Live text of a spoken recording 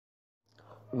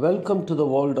Welcome to the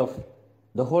world of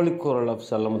the Holy Kural of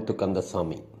Salamuthu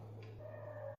Kandasamy.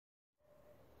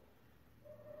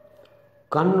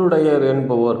 கண்ணுடையர்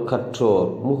என்பவர் கற்றோர்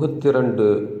முகத்திரண்டு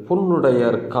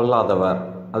புண்ணுடையர் கல்லாதவர்.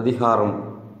 அதிகாரம்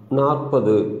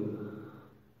 40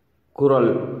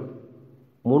 குறள்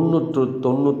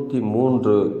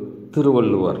 393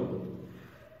 திருவள்ளுவர்.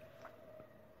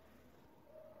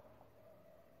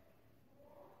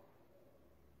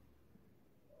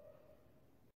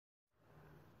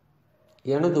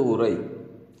 எனது உரை: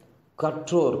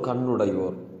 கற்றோர்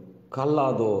கண்ணுடையோர்,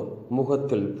 கல்லாதோர்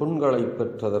முகத்தில் புண்களை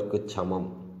பெற்றதற்கு சமம்.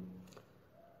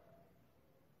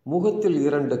 முகத்தில்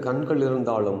 2 கண்கள்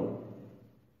இருந்தாலும்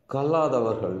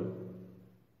கல்லாதவர்கள்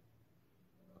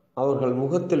அவர்கள்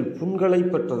முகத்தில் புண்களை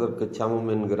பெற்றதற்கு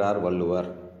சமம் என்கிறார் Valluvar.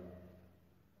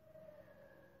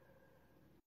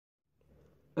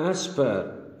 As per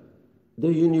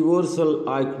the universal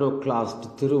iconoclast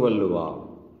Thiruvalluvar,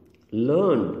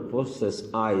 learned possess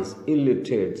eyes,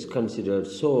 illiterates considered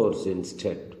sores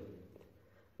instead.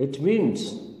 It means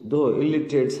though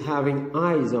illiterates having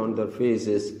eyes on their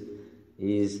faces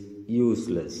is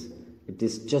useless, it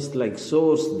is just like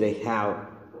sores they have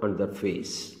on their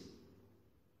face.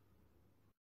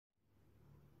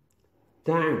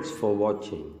 Thanks for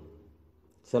watching.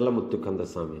 Salamuthu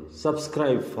Kandasamy.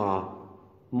 Subscribe for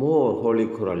more holy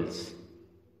kurals.